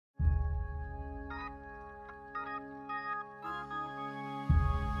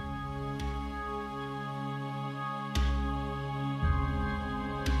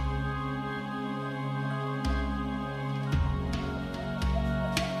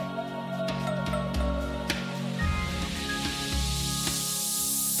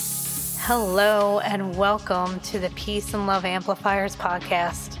Hello and welcome to the Peace and Love Amplifiers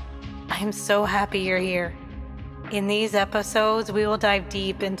podcast. I'm so happy you're here. In these episodes, we will dive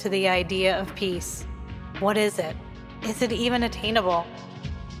deep into the idea of peace. What is it? Is it even attainable?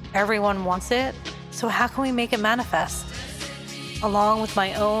 Everyone wants it, so how can we make it manifest? Along with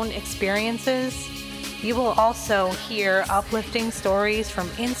my own experiences, you will also hear uplifting stories from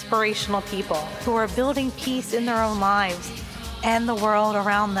inspirational people who are building peace in their own lives and the world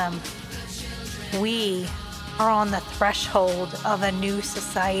around them. We are on the threshold of a new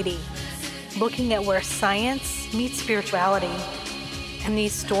society, looking at where science meets spirituality. And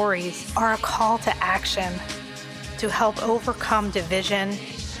these stories are a call to action to help overcome division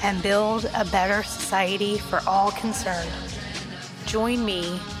and build a better society for all concerned. Join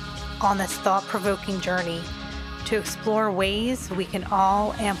me on this thought-provoking journey to explore ways we can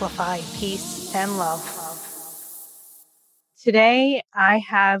all amplify peace and love. Today, I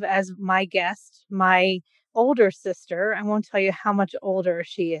have as my guest my older sister. I won't tell you how much older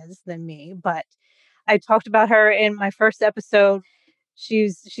she is than me, but I talked about her in my first episode.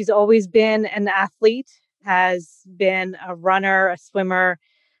 She's always been an athlete, has been a runner, a swimmer,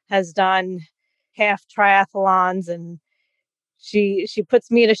 has done half triathlons, and she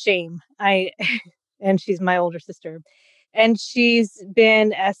puts me to shame. And she's my older sister. And she's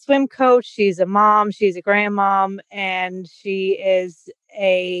been a swim coach, she's a mom, she's a grandmom, and she is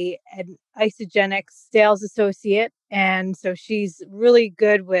an Isagenix sales associate. And so she's really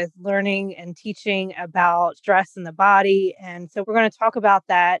good with learning and teaching about stress in the body. And so we're going to talk about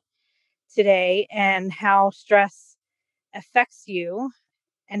that today and how stress affects you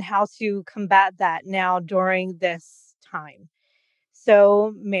and how to combat that now during this time.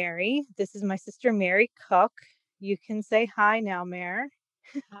 So, Mary, this is my sister, Mary Cook. You can say hi now, Mare.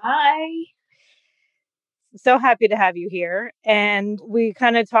 Hi. So happy to have you here. And we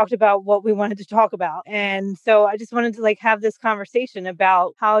kind of talked about what we wanted to talk about. And so I just wanted to have this conversation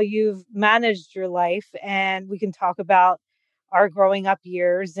about how you've managed your life. And we can talk about our growing up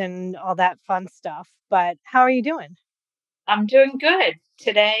years and all that fun stuff. But how are you doing? I'm doing good.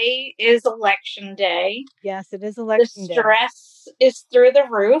 Today is election day. Yes, it is The election day. stress is through the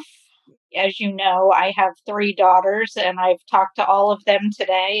roof. As you know, I have 3 daughters and I've talked to all of them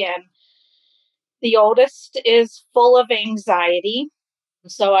today, and the oldest is full of anxiety.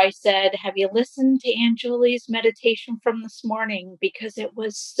 So I said, "Have you listened to Aunt Julie's meditation from this morning? Because it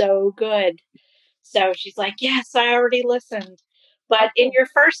was so good." So she's like, "Yes, I already listened." But in your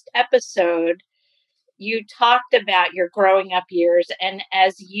first episode, you talked about your growing up years, and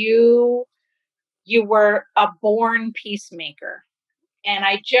as you were a born peacemaker. And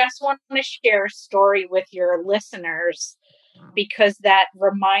I just want to share a story with your listeners because that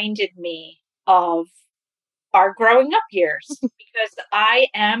reminded me of our growing up years. Because I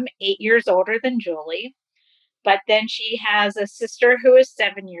am 8 years older than Julie, but then she has a sister who is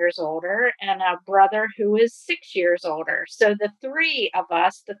 7 years older and a brother who is 6 years older. So the three of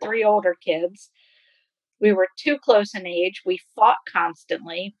us, the three older kids, we were too close in age. We fought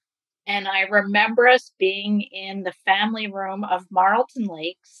constantly. And I remember us being in the family room of Marlton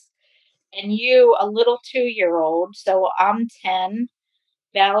Lakes, and you, a little 2 year old. So I'm 10,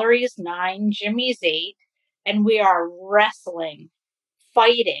 Valerie's 9, Jimmy's 8, and we are wrestling,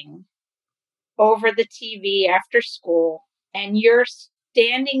 fighting over the TV after school. And you're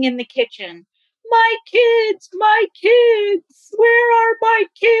standing in the kitchen. My kids, where are my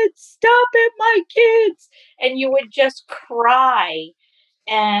kids? Stop it, my kids. And you would just cry.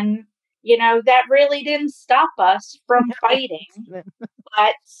 And, that really didn't stop us from fighting,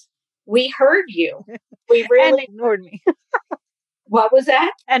 but we heard you. We And really, ignored me. what was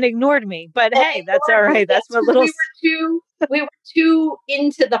that? And ignored me. But And hey, that's all ignored me. right. That's That's what because little we were too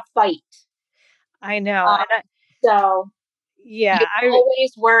into the fight. I know. Um, so Yeah, you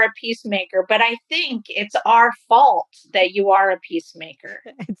always were a peacemaker, but I think it's our fault that you are a peacemaker.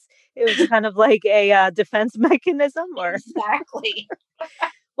 it was kind of like a defense mechanism, or Exactly.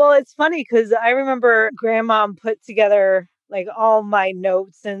 well, it's funny because I remember grandma put together all my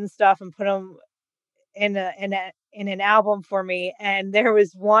notes and stuff and put them in an album for me. And there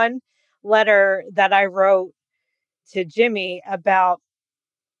was one letter that I wrote to Jimmy about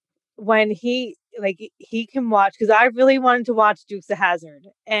when he can watch, because I really wanted to watch Dukes of Hazzard,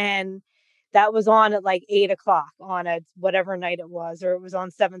 and that was on at 8 o'clock on a whatever night it was, or it was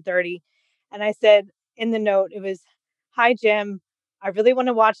on 7:30. And I said in the note, it was, "Hi Jim, I really want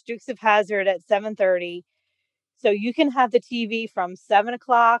to watch Dukes of Hazzard at 7:30. So you can have the TV from 7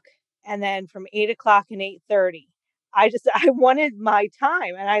 o'clock and then from 8 o'clock and 8:30. I wanted my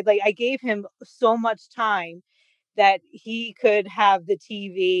time, and I gave him so much time that he could have the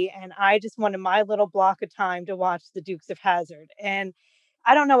TV, and I just wanted my little block of time to watch the Dukes of Hazzard. And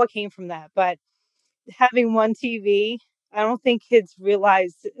I don't know what came from that, but having one TV, I don't think kids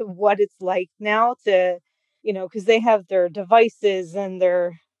realize what it's like now to, because they have their devices and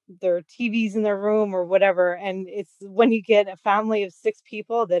their TVs in their room or whatever. And it's when you get a family of 6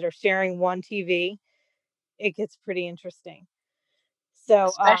 people that are sharing one TV, it gets pretty interesting. So,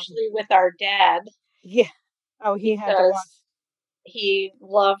 especially with our dad, yeah. Oh, he had to watch, because he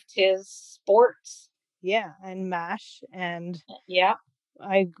loved his sports. yeah, and MASH, and Yep,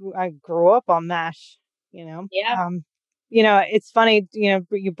 I grew up on MASH, you know. yep, It's funny,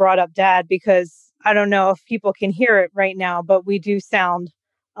 you brought up dad because I don't know if people can hear it right now, but we do sound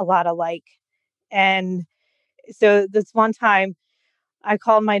a lot alike. And so this one time I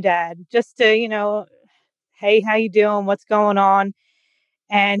called my dad just to, hey, how you doing? What's going on?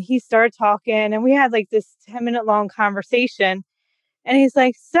 And he started talking and we had like this 10-minute long conversation. And he's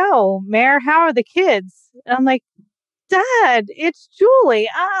like, "So, Mayor, how are the kids?" And I'm like, "Dad, it's Julie.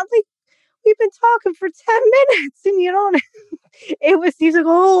 Like we've been talking for 10 minutes and you don't." He's like,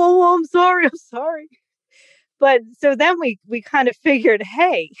 "Oh, I'm sorry. I'm sorry." But so then we kind of figured,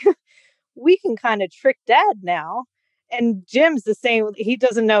 hey, we can kind of trick dad now. And Jim's the same. He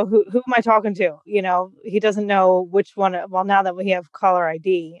doesn't know who am I talking to? He doesn't know which one. Well, now that we have caller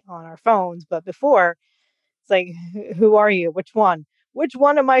ID on our phones, but before it's like, who are you? Which one? Which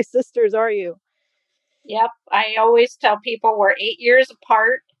one of my sisters are you? yep. I always tell people we're 8 years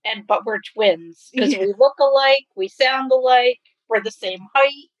apart, but we're twins because Yeah, we look alike, we sound alike, we're the same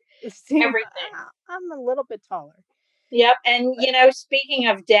height, same. everything. I'm a little bit taller. Yep. And, But speaking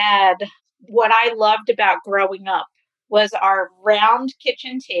of dad, what I loved about growing up was our round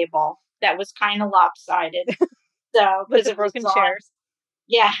kitchen table that was kind of lopsided. So, with because the it was broken on, chairs.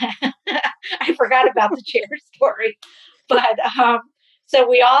 yeah, I forgot about the chair story. But so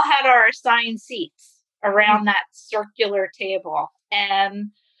we all had our assigned seats Mhm. around that circular table.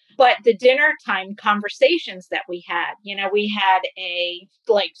 But the dinner time conversations that we had a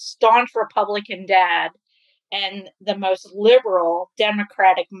like staunch Republican dad and the most liberal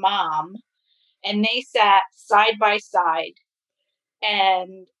Democratic mom, and they sat side by side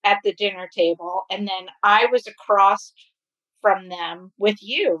and at the dinner table, and then I was across from them with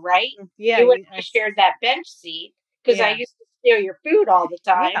you, right? Yeah, You and I shared that bench seat because I yeah, used to steal your food all the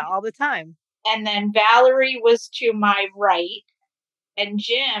yeah, time. all the time. And then Valerie was to my right, and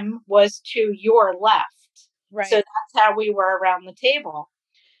Jim was to your left. So Right. that's how we were around the table.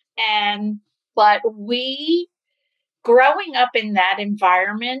 And but we growing up in that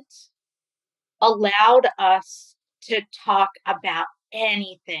environment allowed us to talk about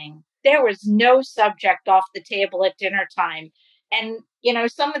anything. There was no subject off the table at dinner time. And,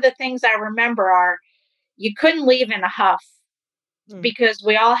 some of the things I remember are you couldn't leave in a huff Mm. because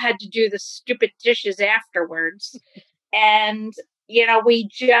we all had to do the stupid dishes afterwards. And, we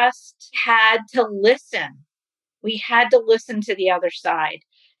just had to listen. We had to listen to the other side.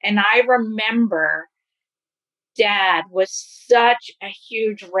 And I remember dad was such a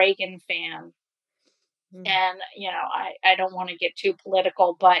huge Reagan fan. Mm. And, I don't want to get too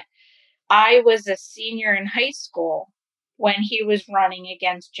political, but I was a senior in high school when he was running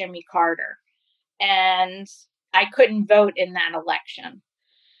against Jimmy Carter. And I couldn't vote in that election,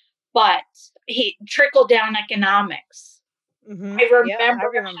 but he trickled down economics. I Yeah, I remember remember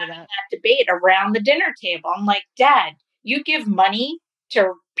having that. that debate around the dinner table. I'm like, Dad, you give money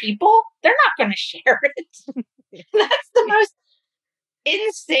to people, they're not going to share it. That's the most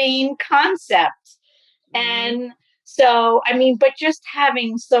insane concept. Mhm. And so, I mean, but just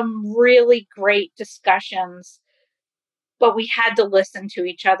having some really great discussions, but we had to listen to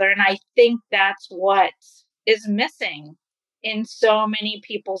each other. And I think that's what is missing in so many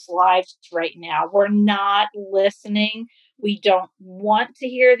people's lives right now. We're not listening. We don't want to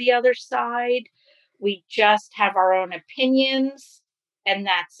hear the other side. We just have our own opinions, and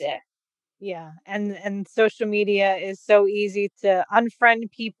that's it. Yeah, and social media is so easy to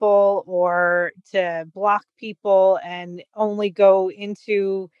unfriend people or to block people and only go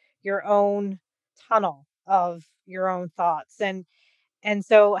into your own tunnel of your own thoughts. And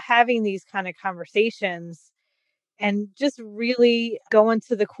so having these kind of conversations and just really go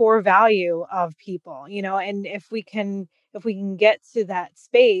into the core value of people, and if we can get to that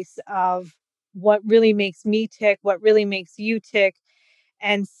space of what really makes me tick, what really makes you tick,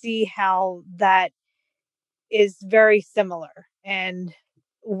 and see how that is very similar. And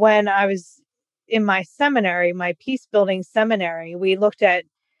when I was in my seminary, my peace building seminary, we looked at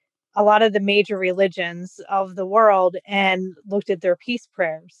a lot of the major religions of the world and looked at their peace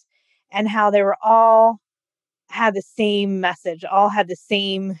prayers and how they were all had the same message, all had the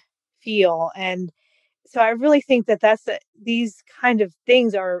same feel. And so I really think that these kind of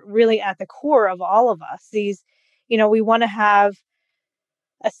things are really at the core of all of us. We want to have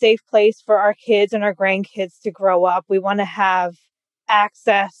a safe place for our kids and our grandkids to grow up. We want to have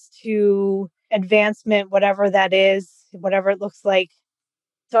access to advancement, whatever that is, whatever it looks like.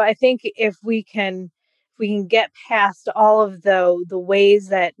 So I think if we can get past all of the ways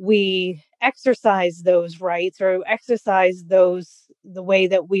that we exercise those rights or exercise those the way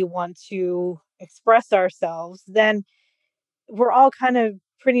that we want to express ourselves, then we're all kind of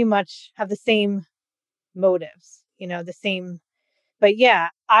pretty much have the same motives, the same. But yeah,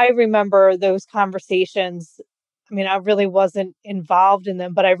 I remember those conversations. I mean, I really wasn't involved in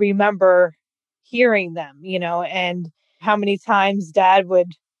them, but I remember hearing them, and how many times dad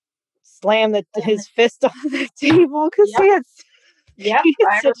would slam his fist on the table because Yep. Yep. he had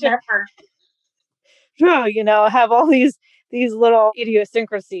I such a, remember. have all these little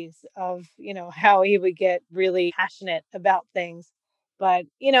idiosyncrasies of, how he would get really passionate about things. But,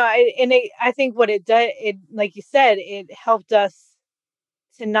 I think what it does, like you said, it helped us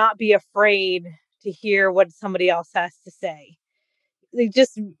to not be afraid to hear what somebody else has to say. Like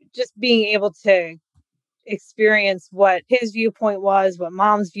just being able to experience what his viewpoint was, what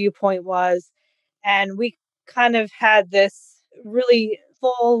mom's viewpoint was, and we kind of had this really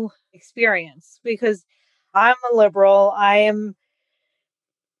full experience because I'm a liberal. I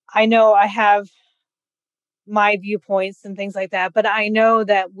know I have my viewpoints and things like that, but I know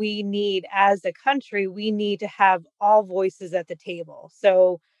that as a country, we need to have all voices at the table.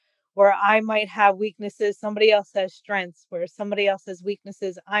 So where I might have weaknesses, somebody else has strengths. Where somebody else has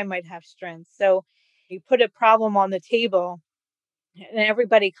weaknesses, I might have strengths. So you put a problem on the table and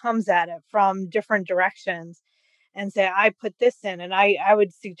everybody comes at it from different directions and say, I put this in and I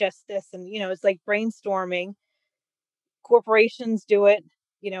would suggest this. And, it's like brainstorming. Corporations do it.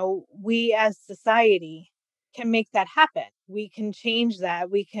 We as society can make that happen. We can change that.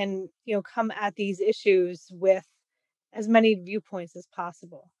 We can, come at these issues with as many viewpoints as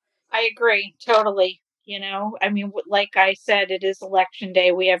possible. I agree totally. I mean, like I said, it is election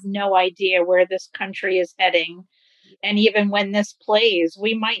day. We have no idea where this country is heading. And even when this plays,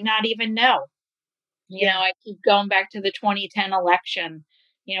 we might not even know. Yeah. I keep going back to the 2010 election.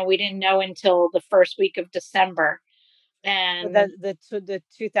 We didn't know until the first week of December. With And the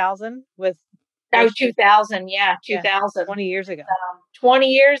 2000 with oh, Bush, 2000. Yeah, yeah, 2000. 20 years ago. 20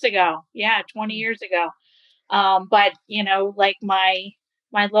 years ago. Yeah, 20 Mm. years ago. But like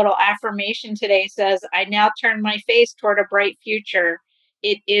my little affirmation today says, I now turn my face toward a bright future.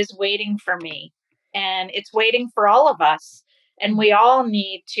 It is waiting for me, and it's waiting for all of us. And Mhm. we all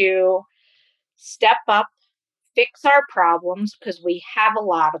need to step up, fix our problems because we have a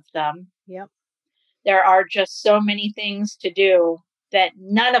lot of them. Yep. There are just so many things to do that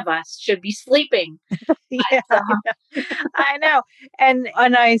none of us should be sleeping. Yeah, But, I know. And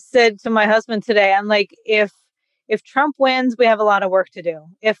I said to my husband today, I'm like, if Trump wins, we have a lot of work to do.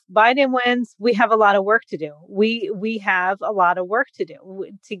 If Biden wins, we have a lot of work to do. We have a lot of work to do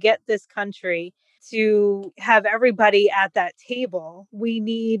to get this country to have everybody at that table. We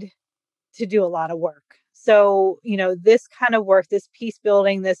need to do a lot of work. So, this kind of work, this peace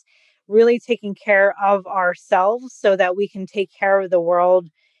building, this really taking care of ourselves so that we can take care of the world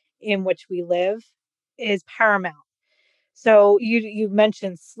in which we live is paramount. So you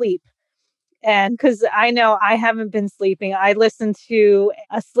mentioned sleep. And because I know I haven't been sleeping, I listen to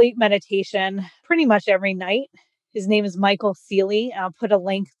a sleep meditation pretty much every night. His name is Michael Seeley. I'll put a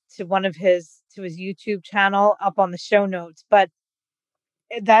link to his YouTube channel up on the show notes. But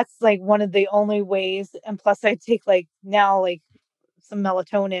that's like one of the only ways. And plus, I take like some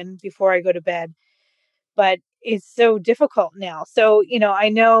melatonin before I go to bed. But it's so difficult now. So, I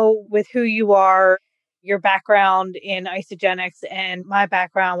know with who you are, your background in isogenics and my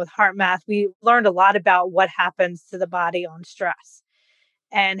background with heart math, we learned a lot about what happens to the body on stress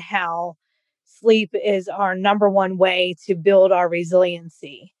and how sleep is our number one way to build our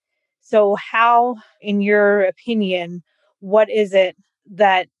resiliency. So, how, in your opinion, what is it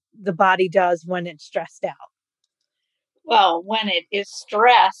that the body does when it's stressed out? well, when it is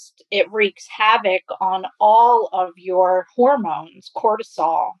stressed, it wreaks havoc on all of your hormones,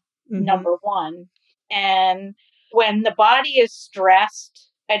 cortisol, Hmm. number one. And when the body is stressed,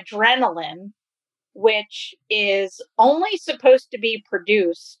 adrenaline, which is only supposed to be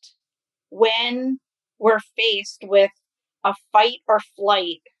produced when we're faced with a fight or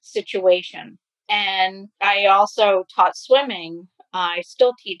flight situation. And I also taught swimming. I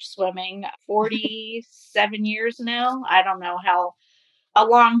still teach swimming 47 years now. I don't know how, a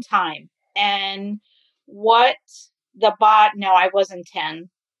long time. And what no, I wasn't 10.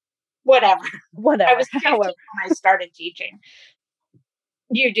 Whatever. I Whatever. was 15 However. when I started teaching.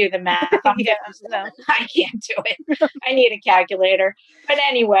 You do the math. I'm Yeah, 57. no. I can't do it. I need a calculator. But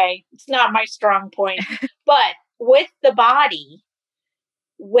anyway, it's not my strong point. But with the body,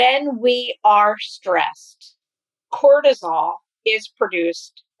 when we are stressed, cortisol is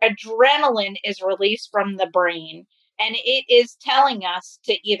produced, adrenaline is released from the brain, and it is telling us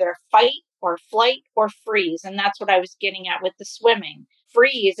to either fight or flight or freeze. And that's what I was getting at with the swimming.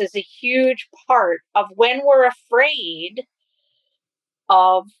 Freeze is a huge part of when we're afraid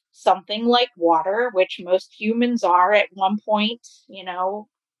of something like water, which most humans are at one point.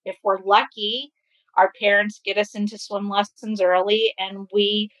 If we're lucky, our parents get us into swim lessons early and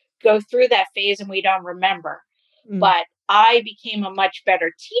we go through that phase and we don't remember. But I became a much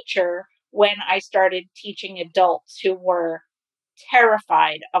better teacher when I started teaching adults who were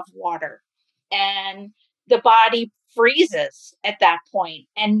terrified of water. And the body freezes at that point.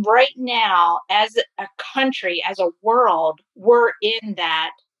 And right now, as a country, as a world, we're in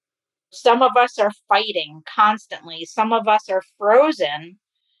that. Some of us are fighting constantly, some of us are frozen,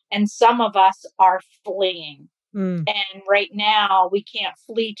 and some of us are fleeing. And right now, we can't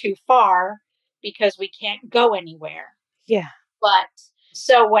flee too far because we can't go anywhere. Yeah. But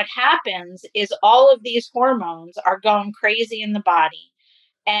so what happens is all of these hormones are going crazy in the body.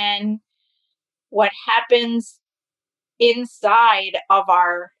 And what happens inside of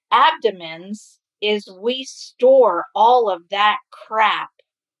our abdomens is we store all of that crap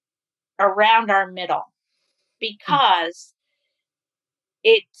around our middle because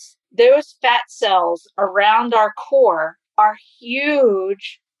it's those fat cells around our core are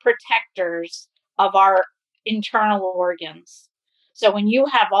huge protectors of our internal organs. So when you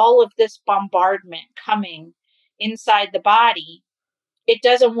have all of this bombardment coming inside the body, it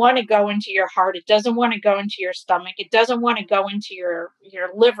doesn't want to go into your heart. It doesn't want to go into your stomach. It doesn't want to go into your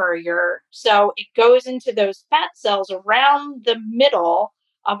liver. So it goes into those fat cells around the middle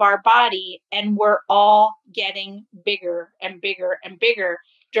of our body, and we're all getting bigger and bigger and bigger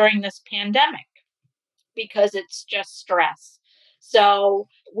during this pandemic because it's just stress. So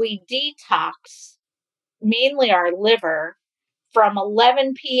we detox mainly our liver from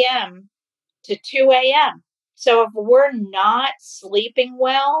 11 p.m. to 2 a.m. So if we're not sleeping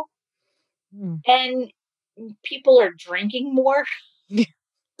well and people are drinking more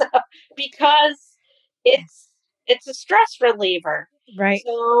because it's a stress reliever. Right.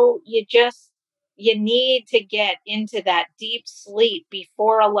 So you need to get into that deep sleep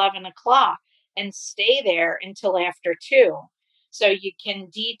before 11 o'clock and stay there until after 2 so you can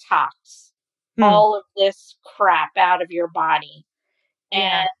detox all of this crap out of your body.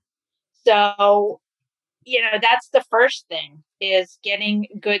 Yeah. And so, that's the first thing is getting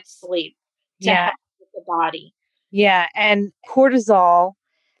good sleep to Yeah. help with the body. Yeah. And cortisol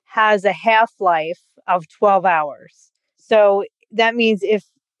has a half-life of 12 hours. So that means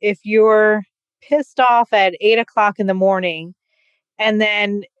if you're pissed off at 8 o'clock in the morning and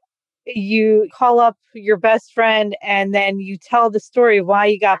then you call up your best friend and then you tell the story of why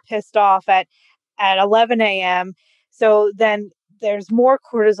you got pissed off at 11 a.m. So then there's more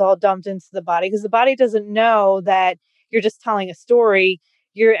cortisol dumped into the body because the body doesn't know that you're just telling a story.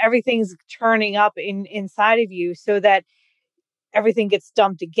 Everything's churning up inside of you so that everything gets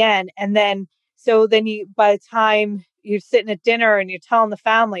dumped again. And then you, by the time you're sitting at dinner and you're telling the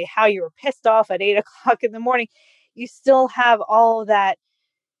family how you were pissed off at 8 o'clock in the morning, you still have all of that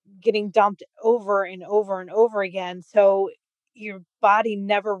getting dumped over and over and over again. So your body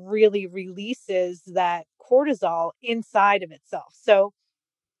never really releases that cortisol inside of itself. So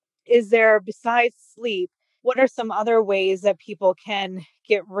is there, besides sleep, what are some other ways that people can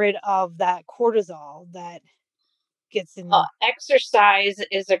get rid of that cortisol that gets in? Exercise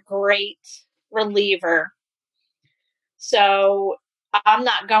is a great reliever. So I'm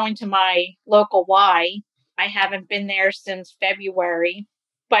not going to my local Y. I haven't been there since February,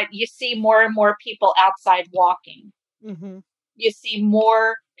 but you see more and more people outside walking. Mm-hmm. You see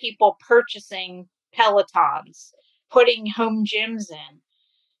more people purchasing Pelotons, putting home gyms in.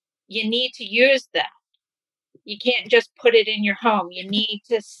 You need to use them. You can't just put it in your home. You need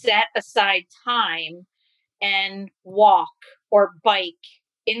to set aside time and walk or bike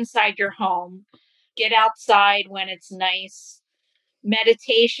inside your home. Get outside when it's nice.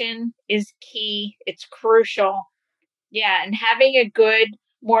 Meditation is key. It's crucial. Yeah, and having a good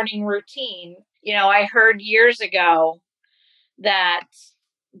morning routine. I heard years ago that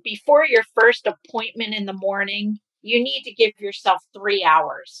before your first appointment in the morning, you need to give yourself 3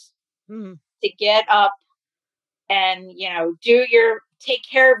 hours to get up and, take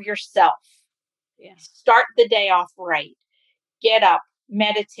care of yourself. Start the day off right. Get up,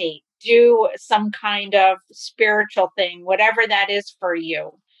 meditate, do some kind of spiritual thing, whatever that is for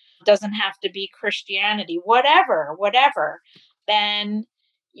you. Doesn't have to be Christianity, whatever. Then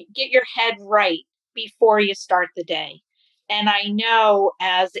get your head right before you start the day. And I know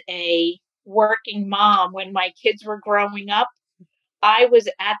as a working mom, when my kids were growing up, I was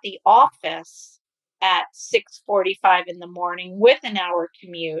at the office at 6:45 in the morning with an hour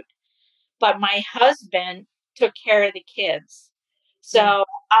commute, but my husband took care of the kids. So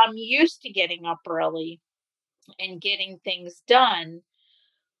I'm used to getting up early and getting things done.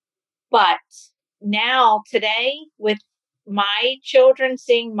 But now, today, with my children,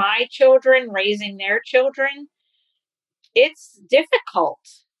 seeing my children, raising their children, it's difficult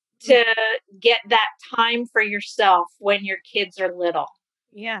to get that time for yourself when your kids are little.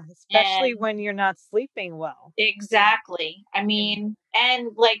 Yeah, especially And when you're not sleeping well. exactly. I mean, and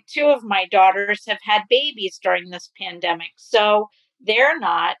like two of my daughters have had babies during this pandemic. So they're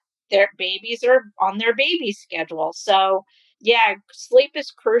not, their babies are on their baby schedule. So yeah, sleep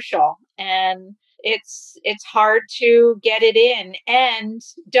is crucial, and it's hard to get it in. And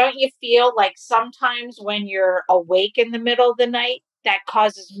don't you feel like sometimes when you're awake in the middle of the night, that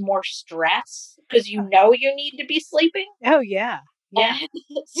causes more stress because you know you need to be sleeping? Oh, yeah. Yeah. And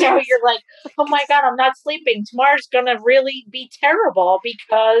so you're like, oh my God, I'm not sleeping. Tomorrow's going to really be terrible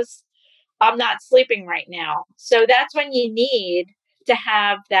because I'm not sleeping right now. So that's when you need to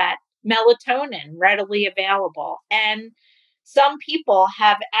have that melatonin readily available. And some people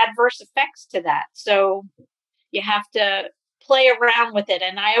have adverse effects to that. So you have to play around with it.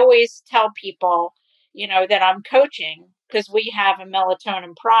 And I always tell people, that I'm coaching because we have a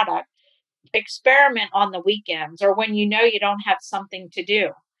melatonin product. Experiment on the weekends or when you don't have something to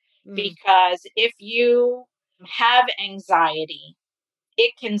do. Because if you have anxiety,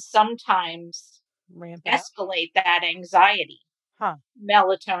 it can sometimes Ramp it up. escalate that anxiety. Huh.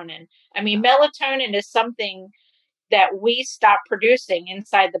 Melatonin. I mean, melatonin is something that we stopped producing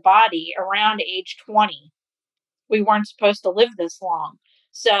inside the body around age 20. We weren't supposed to live this long.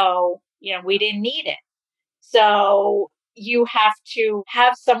 So, we didn't need it. So you have to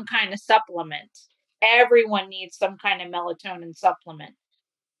have some kind of supplement. Everyone needs some kind of melatonin supplement.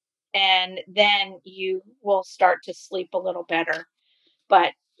 And then you will start to sleep a little better.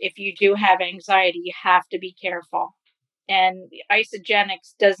 But if you do have anxiety, you have to be careful. And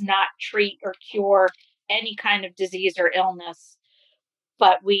Isogenics does not treat or cure any kind of disease or illness,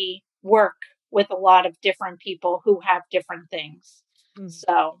 but we work with a lot of different people who have different things.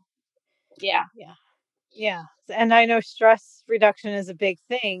 So, yeah. Yeah. And I know stress reduction is a big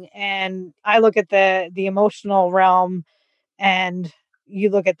thing. And I look at the emotional realm and you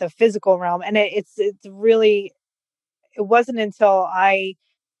look at the physical realm. And it's really, it wasn't until I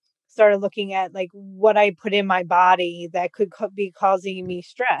started looking at like what I put in my body that could be causing me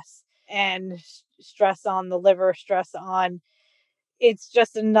stress and stress on the liver, stress on, it's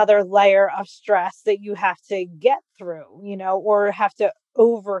just another layer of stress that you have to get through, or have to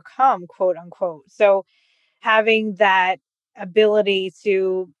overcome, quote unquote. So having that ability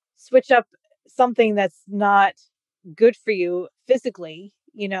to switch up something that's not good for you physically,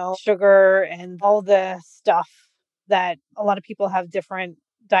 sugar and all the stuff that a lot of people have different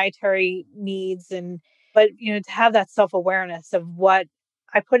dietary needs but to have that self-awareness of what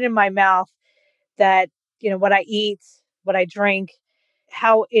I put in my mouth, that what I eat, what I drink,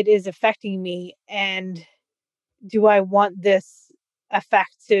 how it is affecting me, and do I want this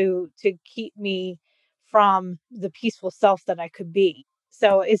effect to keep me from the peaceful self that I could be?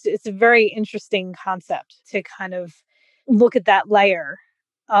 So it's a very interesting concept to kind of look at that layer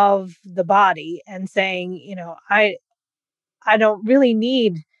of the body and saying, I don't really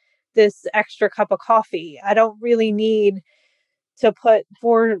need this extra cup of coffee. I don't really need to put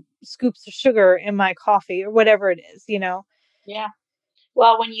 4 scoops of sugar in my coffee or whatever it is. Yeah.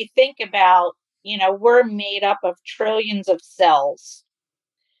 Well, when you think about, we're made up of trillions of cells,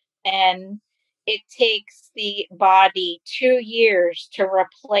 and it takes the body 2 years to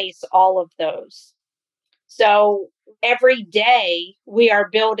replace all of those. So every day we are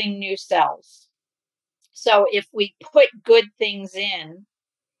building new cells. So if we put good things in,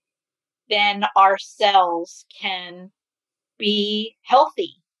 then our cells can be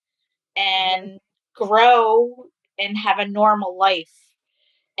healthy and grow and have a normal life.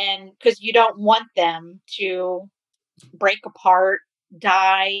 And because you don't want them to break apart,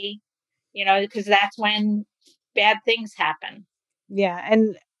 die, because that's when bad things happen. Yeah,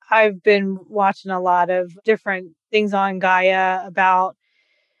 and I've been watching a lot of different things on Gaia about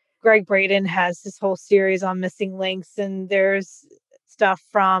Greg Braden has this whole series on missing links, and there's stuff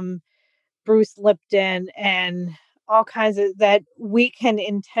from Bruce Lipton and all kinds of that we can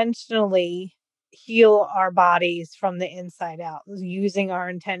intentionally heal our bodies from the inside out using our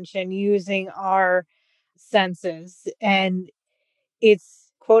intention, using our senses. And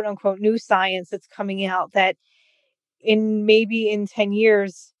it's quote unquote new science that's coming out that in maybe in 10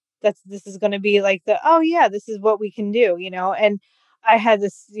 years this is going to be like the oh yeah, this is what we can do, and I had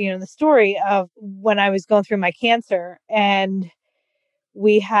this, the story of when I was going through my cancer, and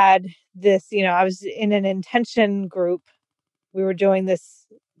we had this, I was in an intention group. We were doing this,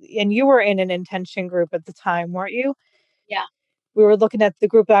 and you were in an intention group at the time, weren't you? Yeah. We were looking at the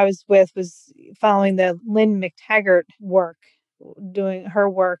group I was with was following the Lynn McTaggart work, doing her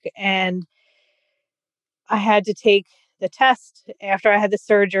work. And I had to take the test after I had the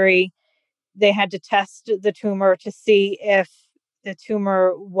surgery. They had to test the tumor to see if the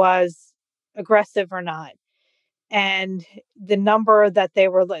tumor was aggressive or not. And the number that they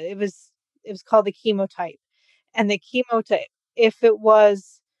were, it was called the chemotype. And the chemotype, if it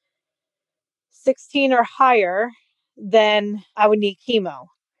was 16 or higher, then I would need chemo.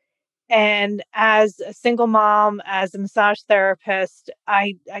 And as a single mom, as a massage therapist,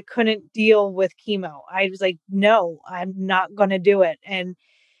 I couldn't deal with chemo. I was like, no, I'm not going to do it. And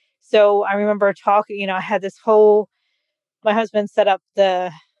so I remember talking, I had this whole, my husband set up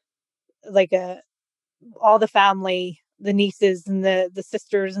like a, all the family, the nieces and the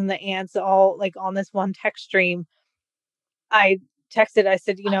sisters and the aunts, all like on this one text stream. I texted, I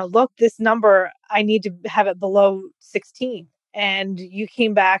said, look, this number, I need to have it below 16. And you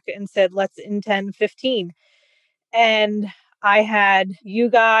came back and said, let's intend 15. And I had you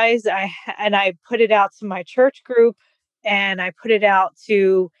guys, and I put it out to my church group, and I put it out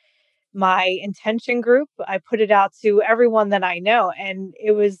to my intention group. I put it out to everyone that I know. And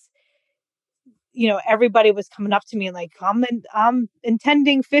it was, everybody was coming up to me like, I'm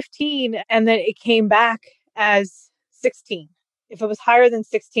intending 15. And then it came back as 16. If it was higher than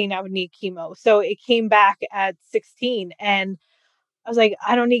 16, I would need chemo. So it came back at 16. And I was like,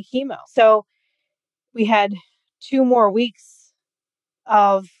 I don't need chemo. So we had 2 more weeks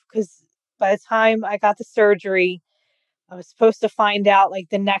because by the time I got the surgery, I was supposed to find out like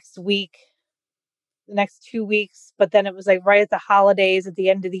the next week, the next 2 weeks. But then it was like right at the holidays at the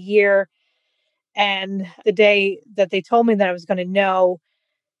end of the year. And the day that they told me that I was going to know,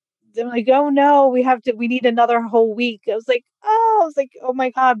 they're like, oh no, we need another whole week. I was like, oh my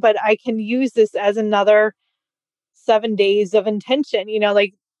God, but I can use this as another 7 days of intention,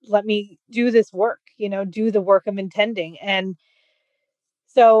 like let me do this work, do the work of intending. And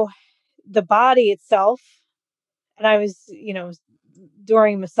so the body itself, and I was,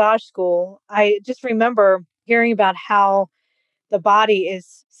 during massage school, I just remember hearing about how the body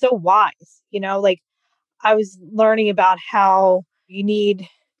is so wise, like I was learning about how you need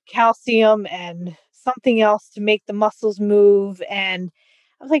calcium and something else to make the muscles move. And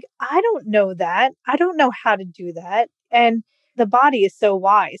I was like, I don't know that. I don't know how to do that. And the body is so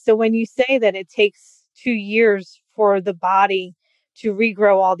wise. So when you say that it takes 2 years for the body to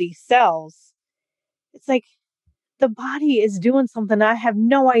regrow all these cells, it's like the body is doing something I have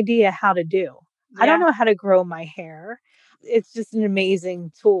no idea how to do. I don't Yeah. know how to grow my hair. It's just an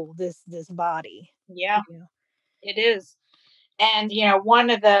amazing tool, this body. Yeah, You know? it is. And,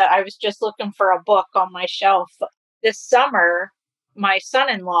 I was just looking for a book on my shelf. This summer, my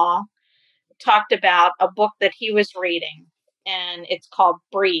son in law talked about a book that he was reading, and it's called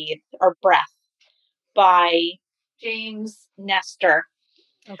Breathe or Breath by James Nestor.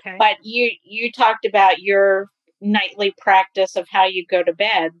 Okay. But you talked about your nightly practice of how you go to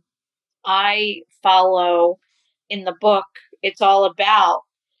bed. I follow in the book, it's all about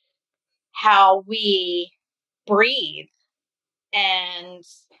how we breathe and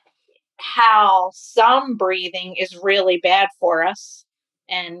how some breathing is really bad for us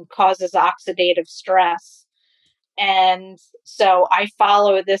and causes oxidative stress. And so I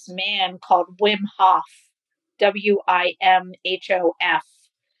follow this man called Wim Hof, Wimhof.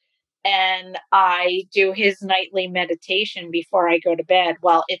 And I do his nightly meditation before I go to bed.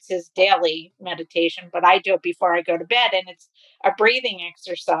 Well, it's his daily meditation, but I do it before I go to bed, and it's a breathing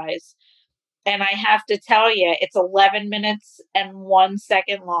exercise. And I have to tell you, it's 11 minutes and 1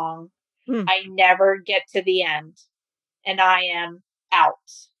 second long. Hmm. I never get to the end, and I am out.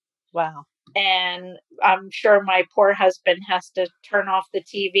 Wow. And I'm sure my poor husband has to turn off the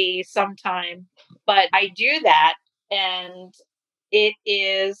TV sometime, but I do that, and it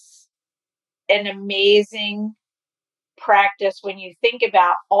is an amazing practice when you think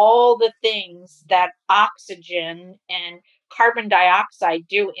about all the things that oxygen and carbon dioxide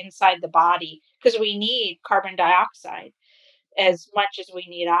do inside the body, because we need carbon dioxide. as much as we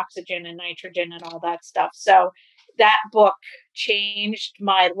need oxygen and nitrogen and all that stuff. So that book changed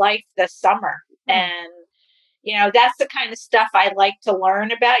my life this summer. And, that's the kind of stuff I like to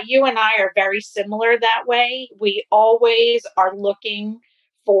learn about. You and I are very similar that way. We always are looking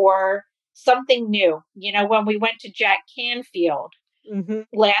for something new. When we went to Jack Canfield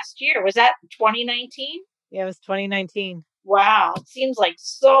last year, was that 2019? Yeah, it was 2019. Wow. It seems like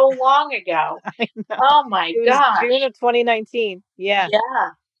so long ago. I know. Oh my It was June gosh. of 2019. Yeah. Yeah.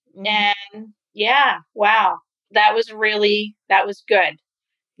 Mhm. And yeah, wow. That was good.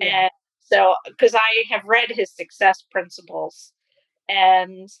 Yeah. And so, because I have read his success principles,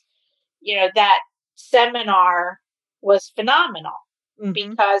 and, that seminar was phenomenal Mhm.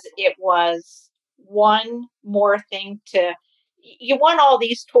 because it was one more thing you want all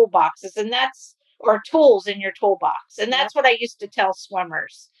these toolboxes, or tools in your toolbox. And Yep. that's what I used to tell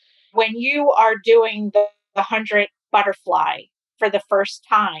swimmers. When you are doing the 100 butterfly for the first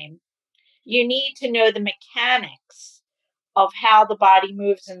time, you need to know the mechanics of how the body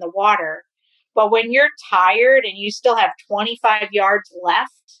moves in the water. But when you're tired and you still have 25 yards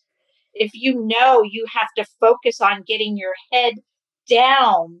left, if you have to focus on getting your head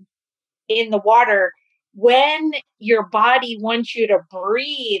down in the water when your body wants you to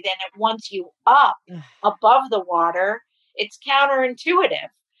breathe and it wants you up above the water, it's counterintuitive.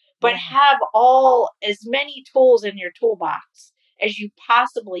 But Yeah. have as many tools in your toolbox as you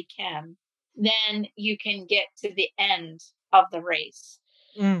possibly can, then you can get to the end of the race.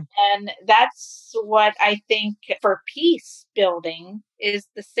 Mm. And that's what I think for peace building is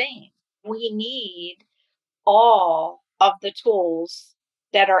the same. We need all of the tools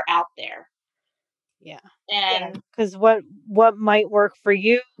that are out there. Yeah. And Because what might work for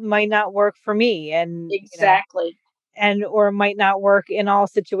you might not work for me, and exactly. and or might not work in all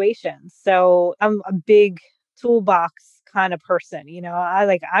situations. So I'm a big toolbox kind of person.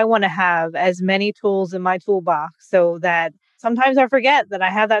 I want to have as many tools in my toolbox so that sometimes I forget that I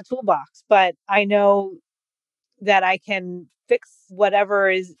have that toolbox, but I know that I can fix whatever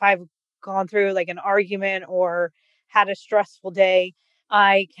is, if I've gone through like an argument or had a stressful day,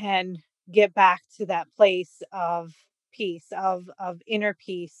 I can get back to that place of peace, of inner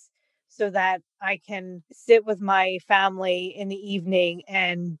peace, so that I can sit with my family in the evening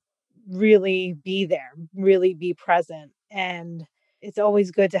and really be there, really be present. And it's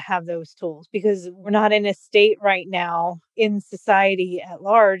always good to have those tools because we're not in a state right now in society at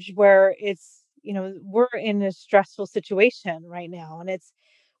large where we're in a stressful situation right now, and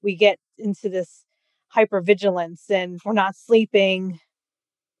we get into this hypervigilance, and we're not sleeping.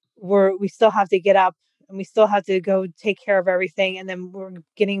 We still have to get up, and we still have to go take care of everything, and then we're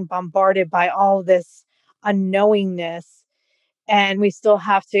getting bombarded by all this unknowingness, and we still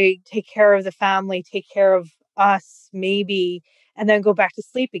have to take care of the family, take care of us maybe, and then go back to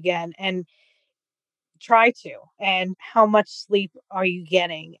sleep again and try to. And how much sleep are you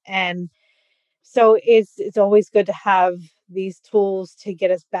getting? And so it's always good to have these tools to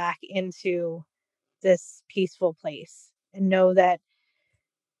get us back into this peaceful place and know that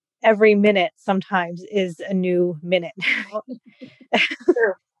every minute sometimes is a new minute,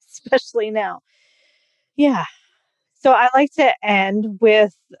 Sure. especially now. Yeah. So I like to end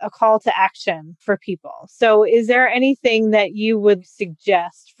with a call to action for people. So is there anything that you would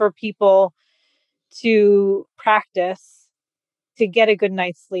suggest for people to practice to get a good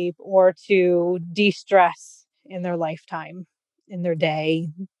night's sleep or to de-stress in their lifetime, in their day?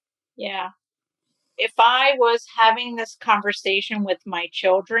 Yeah. If I was having this conversation with my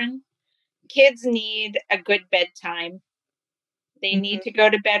children, kids need a good bedtime. They need Mhm. to go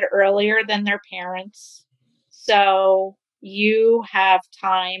to bed earlier than their parents. So you have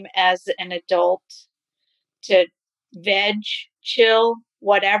time as an adult to veg, chill,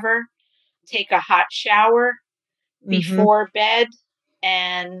 whatever, take a hot shower Mhm. before bed.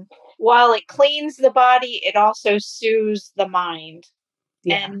 And while it cleans the body, it also soothes the mind.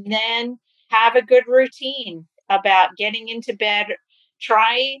 Yeah. And then have a good routine about getting into bed.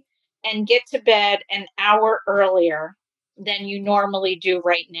 Try and get to bed an hour earlier than you normally do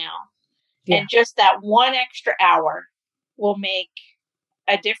right now. Yeah. And just that one extra hour will make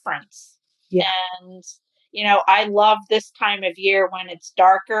a difference. Yeah. And, I love this time of year when it's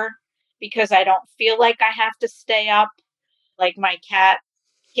darker because I don't feel like I have to stay up. Like my cat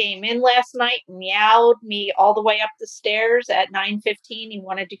came in last night and meowed me all the way up the stairs at 9:15. He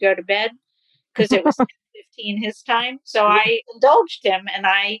wanted to go to bed because it was 10:15 his time. So Yeah. I indulged him and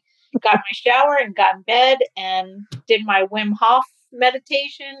I got my shower and got in bed and did my Wim Hof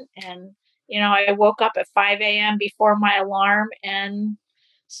meditation. And, I woke up at 5 a.m. before my alarm. And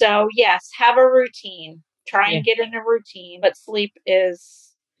so, yes, have a routine. try and get in a routine, but sleep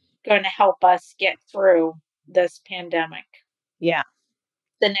is going to help us get through this pandemic. Yeah.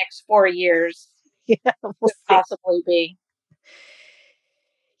 The next 4 years could possibly be.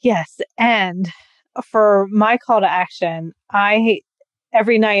 Yes. And for my call to action,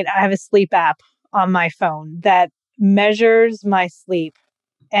 every night I have a sleep app on my phone that measures my sleep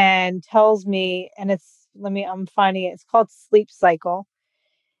and tells me, and I'm finding it. It's called Sleep Cycle.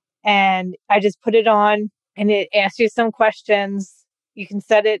 And I just put it on and it asks you some questions. You can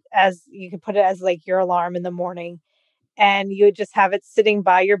put it as like your alarm in the morning, and you just have it sitting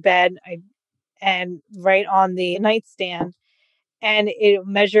by your bed and right on the nightstand. And it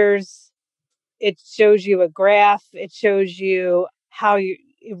shows you a graph. It shows you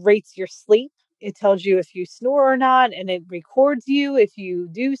it rates your sleep. It tells you if you snore or not, and it records you if you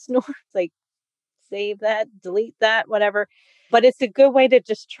do snore. It's like, save that, delete that, whatever. But it's a good way to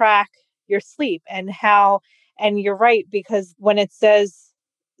just track your sleep and you're right, because when it says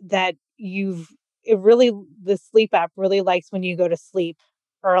that the sleep app really likes when you go to sleep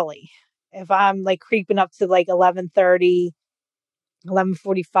early. If I'm like creeping up to like 11:30,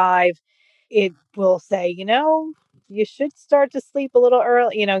 11:45, it will say, you should start to sleep a little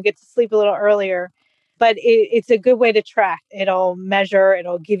early, get to sleep a little earlier. But it's a good way to track. It'll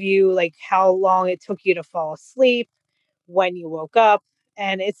give you like how long it took you to fall asleep, when you woke up.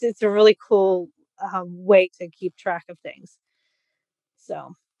 And it's a really cool way to keep track of things.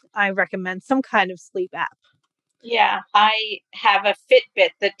 So I recommend some kind of sleep app. Yeah, I have a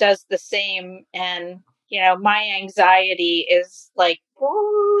Fitbit that does the same. And, my anxiety is like,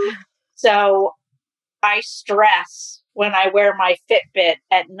 so I stress when I wear my Fitbit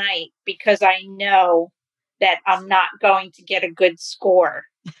at night because I know that I'm not going to get a good score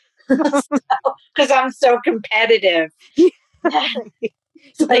because I'm so competitive.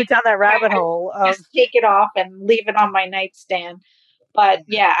 It's like down that rabbit hole. Just take it off and leave it on my nightstand. But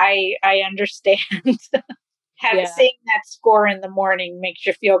yeah, I understand. Seeing that score in the morning makes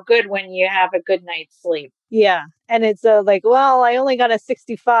you feel good when you have a good night's sleep. Yeah. And it's like, well, I only got a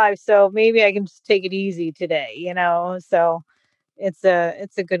 65, so maybe I can just take it easy today, So it's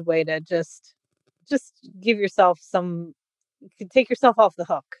a good way to just give yourself take yourself off the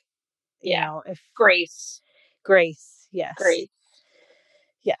hook. If grace. Yes. Grace.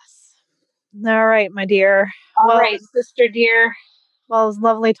 Yes. All right, my dear. All right, sister dear. Well, it was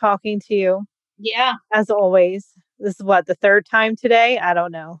lovely talking to you. Yeah. As always. This is the third time today? I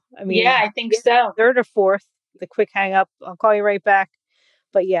don't know. I mean, yeah, I think so. Third or fourth, the quick hang up. I'll call you right back.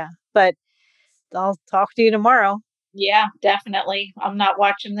 But I'll talk to you tomorrow. Yeah, definitely. I'm not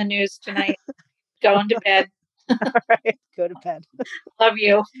watching the news tonight. Going to bed. All right. Go to bed. Love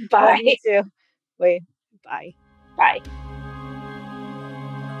you. Bye. Love you too. Wait. Bye. Bye.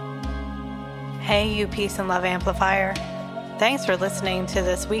 Hey, you Peace and Love Amplifier. Thanks for listening to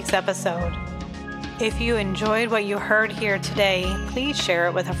this week's episode. If you enjoyed what you heard here today, please share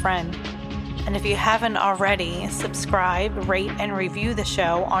it with a friend. And if you haven't already, subscribe, rate, and review the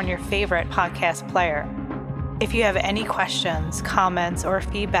show on your favorite podcast player. If you have any questions, comments, or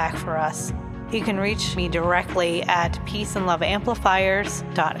feedback for us, you can reach me directly at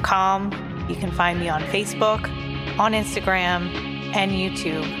peaceandloveamplifiers.com. You can find me on Facebook, on Instagram, and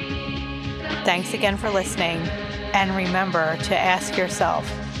YouTube. Thanks again for listening, and remember to ask yourself,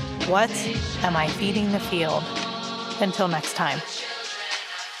 what am I feeding the field? Until next time.